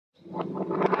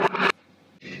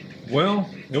Well,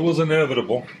 it was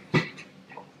inevitable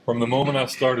from the moment I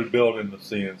started building the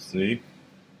CNC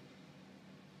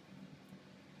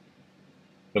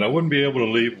that I wouldn't be able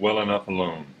to leave well enough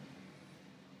alone.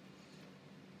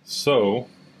 So,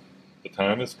 the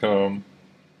time has come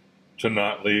to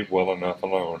not leave well enough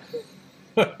alone.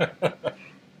 I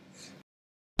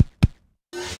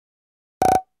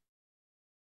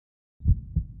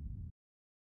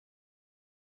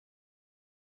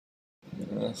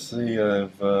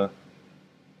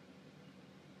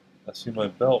see my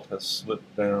belt has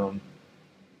slipped down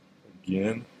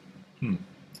again.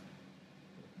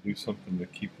 Do something to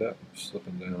keep that from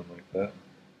slipping down like that.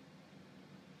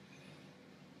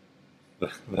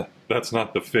 That's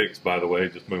not the fix, by the way,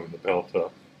 just moving the belt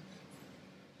up.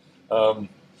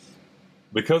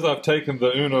 Because I've taken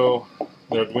the Arduino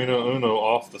Uno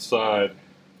off the side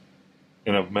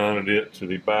and I've mounted it to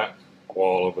the back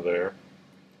wall over there,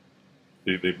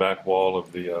 the back wall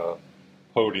of the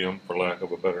podium, for lack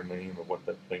of a better name of what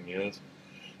that thing is,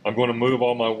 I'm going to move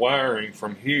all my wiring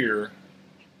from here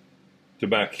to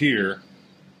back here,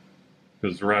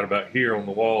 because right about here on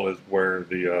the wall is where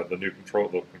the new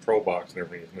control box and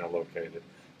everything is now located.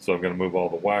 So I'm going to move all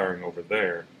the wiring over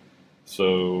there.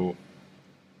 So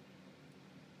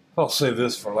I'll save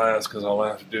this for last, because all I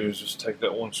have to do is just take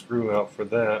that one screw out for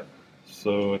that.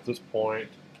 So at this point,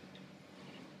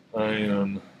 I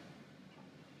am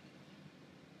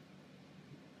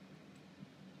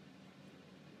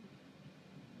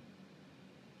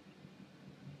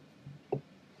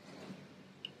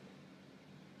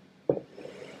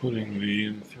putting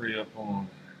the M3 up on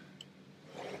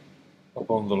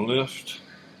the lift,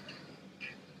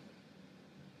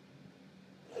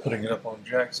 putting it up on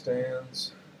jack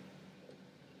stands.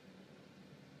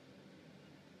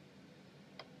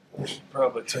 I should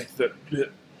probably take that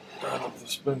bit out of the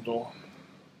spindle.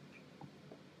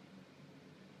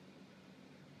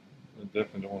 I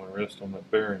definitely don't want to rest on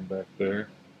that bearing back there.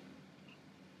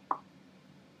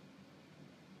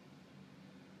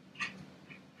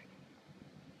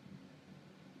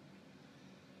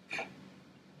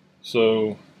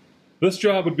 So this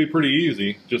job would be pretty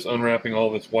easy, just unwrapping all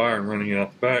this wire and running it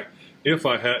out the back, if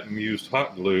I hadn't used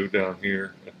hot glue down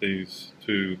here at these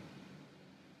two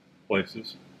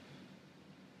places.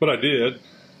 But I did,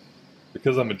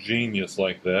 because I'm a genius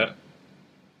like that.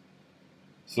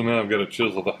 So now I've got to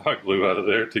chisel the hot glue out of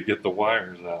there to get the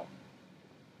wires out.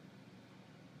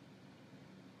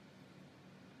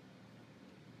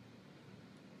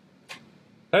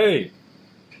 Hey!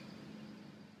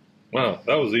 Wow,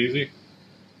 that was easy.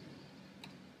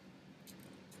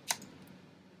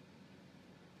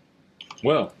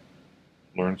 Well,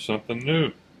 learned something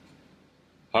new.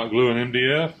 Hot glue and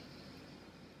MDF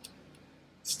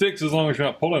sticks as long as you're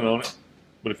not pulling on it,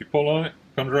 but if you pull on it,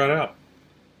 it comes right out.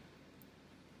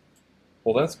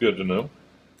 Well, that's good to know.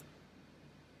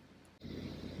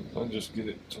 I'll just get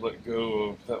it to let go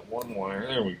of that one wire.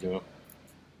 There we go.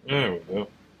 There we go.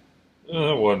 Oh,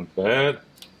 that wasn't bad.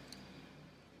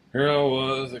 Here I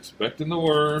was, expecting the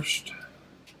worst.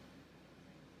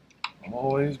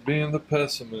 Always being the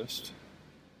pessimist.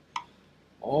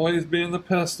 Always being the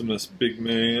pessimist, big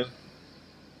man.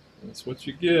 That's what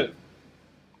you get.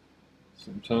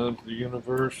 Sometimes the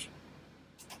universe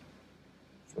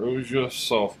throws you a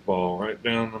softball right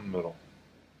down the middle.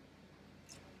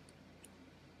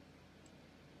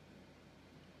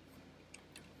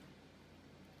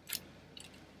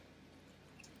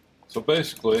 So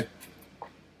basically,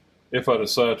 if I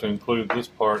decide to include this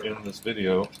part in this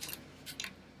video,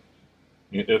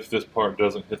 if this part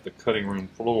doesn't hit the cutting room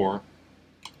floor,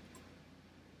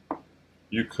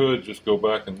 you could just go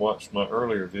back and watch my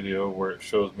earlier video where it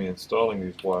shows me installing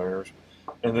these wires,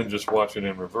 and then just watch it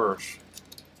in reverse,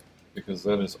 because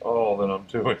that is all that I'm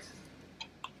doing.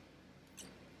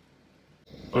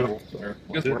 So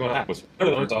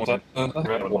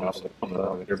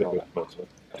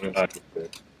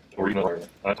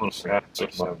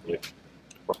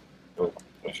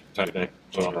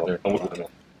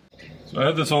I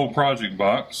have this old project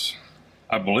box.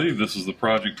 I believe this is the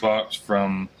project box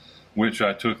from which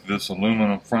I took this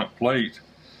aluminum front plate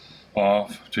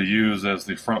off to use as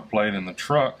the front plate in the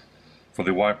truck for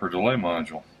the wiper delay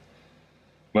module.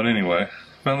 But anyway,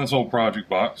 found this old project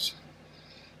box,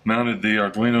 mounted the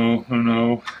Arduino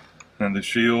Uno and the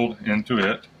shield into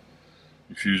it,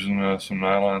 just using some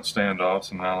nylon standoffs,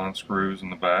 some nylon screws in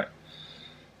the back,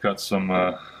 cut some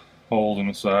holes in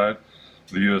the side,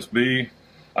 the USB.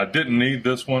 I didn't need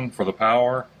this one for the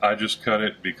power. I just cut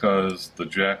it because the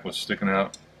jack was sticking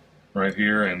out right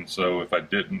here, and so if I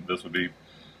didn't, this would be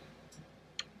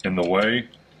in the way.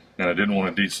 and I didn't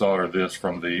want to desolder this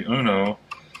from the Uno,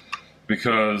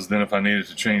 because then if I needed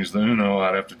to change the Uno,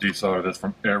 I'd have to desolder this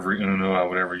from every Uno I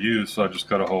would ever use. So I just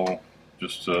cut a hole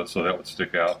just so that would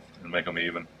stick out and make them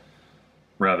even,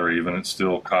 rather even. It's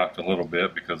still cocked a little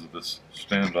bit because of this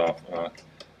standoff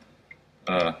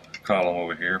column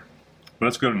over here, but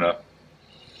it's good enough.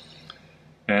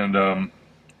 And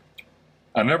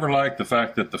I never liked the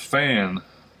fact that the fan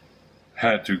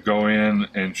had to go in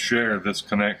and share this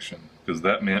connection, because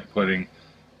that meant putting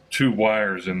two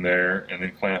wires in there and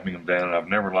then clamping them down. I've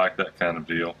never liked that kind of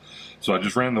deal. So I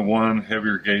just ran the one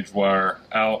heavier gauge wire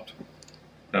out,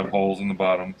 have holes in the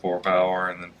bottom for power,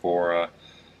 and then for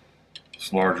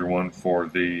this larger one for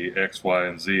the X, Y,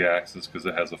 and Z axis, because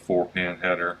it has a 4-pin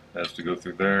header that has to go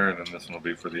through there, and then this one will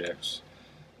be for the X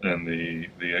and the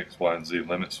X, Y, and Z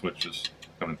limit switches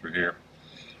coming through here.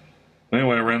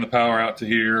 Anyway, I ran the power out to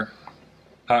here,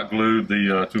 hot glued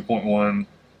the 2.1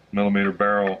 millimeter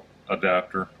barrel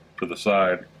adapter to the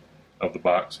side of the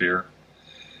box here,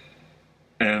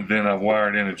 and then I've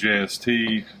wired in a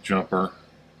JST jumper,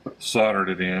 soldered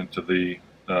it into the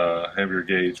heavier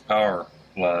gauge power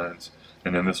lines,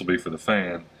 and then this will be for the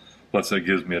fan. Plus that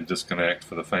gives me a disconnect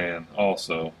for the fan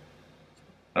also,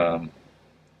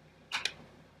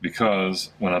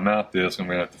 because when I mount this, I'm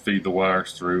going to have to feed the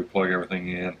wires through, plug everything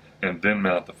in, and then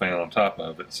mount the fan on top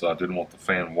of it. So I didn't want the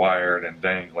fan wired and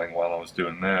dangling while I was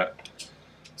doing that.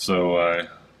 So I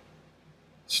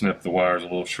snipped the wires a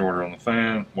little shorter on the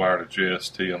fan, wired a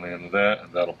JST on the end of that,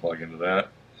 and that'll plug into that.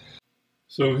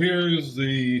 So here's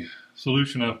the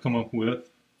solution I've come up with.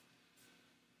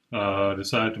 I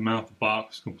decided to mount the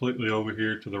box completely over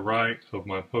here to the right of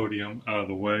my podium, out of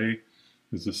the way,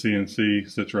 as the CNC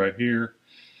sits right here.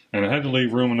 And I had to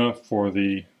leave room enough for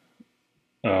the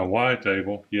Y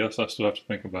table, yes, I still have to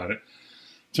think about it,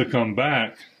 to come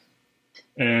back.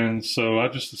 And so I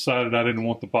just decided I didn't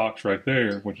want the box right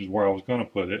there, which is where I was going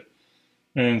to put it.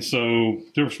 And so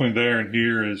the difference between there and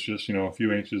here is just, you know, a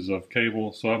few inches of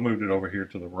cable. So I've moved it over here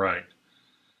to the right.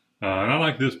 And I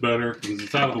like this better because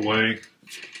it's out of the way.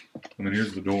 I mean,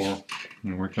 here's the door,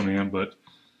 and we're coming in, but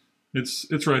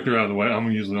it's right there out of the way. I'm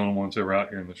usually the only ones ever out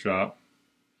here in the shop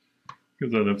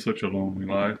because I live such a lonely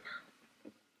life.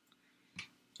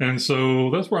 And so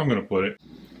that's where I'm going to put it.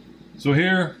 So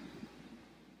here,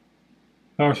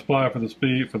 power supply for the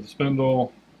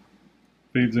spindle,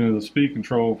 feeds into the speed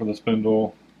control for the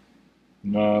spindle,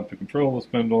 knob to control the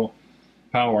spindle,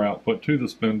 power output to the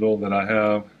spindle that I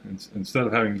have. Instead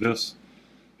of having this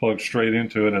plugged straight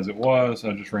into it as it was,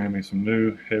 I just ran me some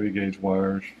new heavy gauge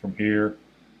wires from here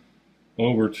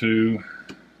over to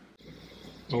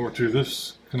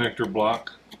this connector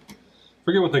block.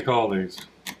 Forget what they call these.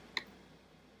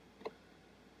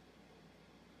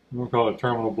 We'll call it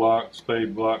terminal block,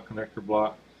 spade block, connector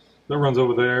block. That runs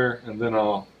over there, and then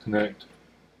I'll connect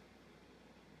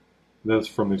this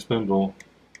from the spindle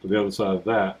to the other side of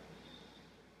that.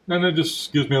 And it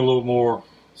just gives me a little more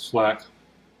slack,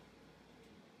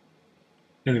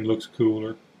 and it looks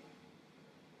cooler.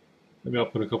 Maybe I'll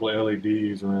put a couple of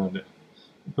LEDs around it.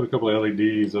 I'll put a couple of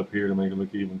LEDs up here to make it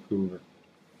look even cooler.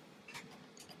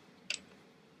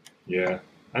 Yeah,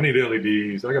 I need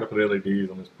LEDs. I gotta put LEDs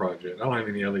on this project. I don't have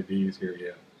any LEDs here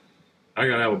yet. I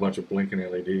gotta have a bunch of blinking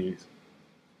LEDs.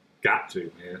 Got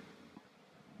to, man.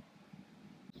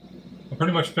 I'm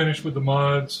pretty much finished with the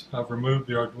mods. I've removed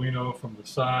the Arduino from the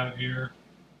side here.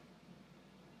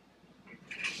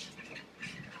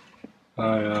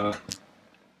 I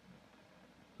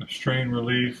strain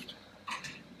relieved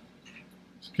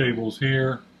these cables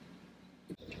here.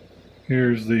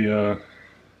 Here's the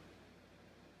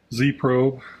Z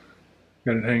probe.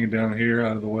 Got it hanging down here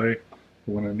out of the way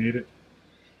for when I need it.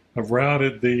 I've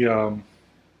routed the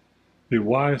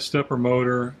Y stepper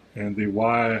motor and the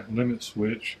Y limit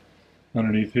switch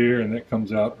underneath here, and that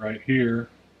comes out right here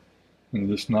into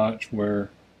this notch where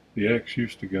the X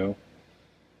used to go.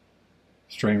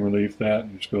 Strain relief that,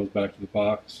 and just goes back to the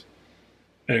box.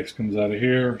 X comes out of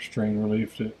here, strain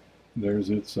relieved it. There's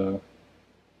its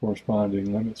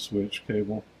corresponding limit switch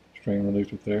cable. Strain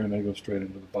relieved it there, and they go straight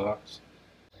into the box.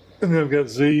 And then I've got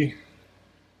Z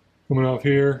coming off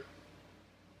here.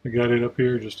 I got it up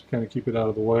here just to kind of keep it out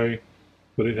of the way,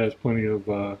 but it has plenty of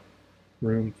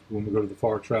room when we go to the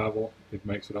far travel. It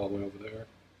makes it all the way over there.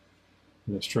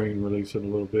 And the strain release it a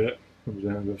little bit, comes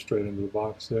down and goes straight into the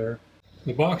box there.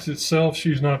 The box itself,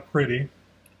 she's not pretty,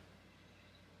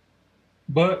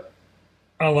 but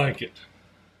I like it.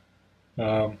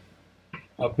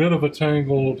 A bit of a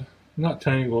tangled, not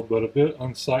tangled, but a bit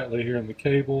unsightly here in the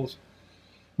cables,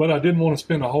 but I didn't want to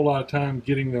spend a whole lot of time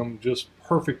getting them just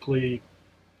perfectly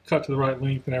cut to the right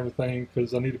length and everything,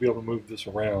 because I need to be able to move this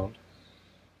around.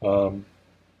 And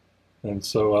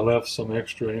so I left some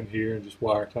extra in here and just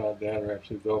wire tied that, or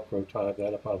actually Velcro tied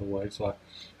that up out of the way, so I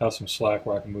have some slack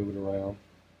where I can move it around.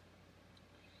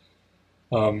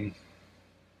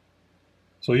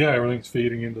 So yeah, everything's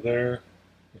feeding into there.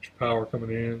 Extra power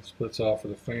coming in, splits off for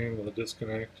the fan with a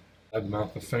disconnect. I'd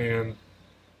mount the fan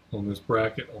on this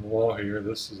bracket on the wall here.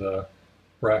 This is a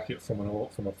bracket from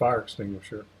a fire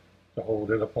extinguisher to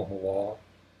hold it up on the wall.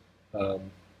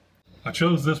 I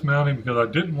chose this mounting because I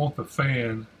didn't want the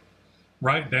fan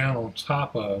right down on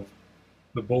top of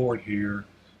the board here,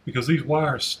 because these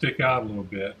wires stick out a little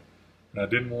bit, and I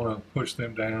didn't want to push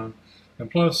them down. And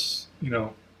plus, you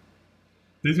know,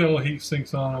 these got little heat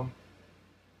sinks on them.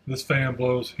 This fan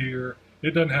blows here.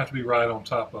 It doesn't have to be right on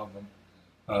top of them.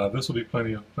 This will be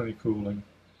plenty cooling.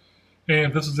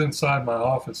 And this is inside my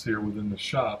office here within the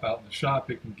shop. Out in the shop,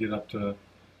 it can get up to,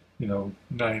 you know,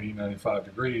 90, 95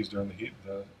 degrees during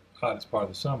the hottest part of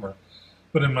the summer.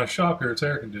 But in my shop here, it's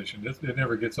air conditioned. It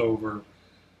never gets over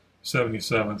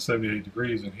 77, 78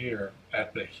 degrees in here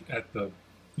at the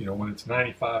you know, when it's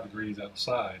 95 degrees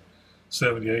outside.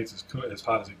 78 is as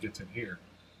hot as it gets in here.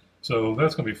 So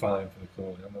that's going to be fine for the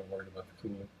cooling. I'm not worried about the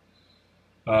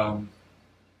cooling.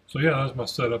 So yeah, that's my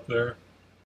setup there.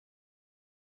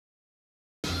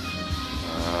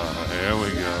 There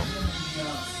we go.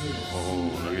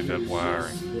 Oh, look at that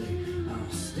wiring.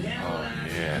 Oh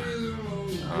yeah.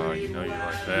 Oh, you know you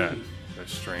like that. That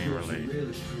strain relief.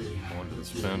 Going to the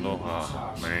spindle.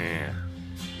 Oh man.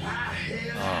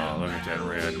 Oh, look at that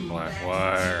red and black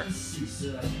wire.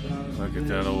 Look at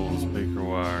that old speaker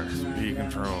wire. Speed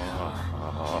control.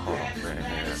 Oh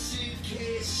man.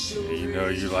 You know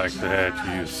you like that,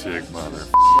 you sick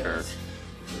motherfucker.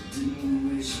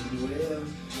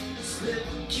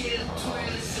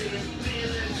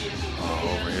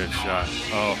 Oh, overhead shot.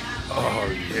 Oh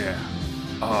yeah.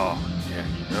 Oh yeah,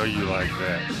 you know you like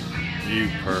that. You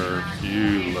perv,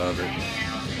 you love it.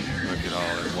 Look at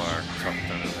all that wire tucked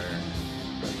under there.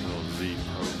 That little Z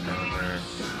poke down there.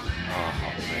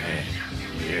 Oh man,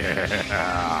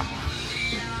 yeah.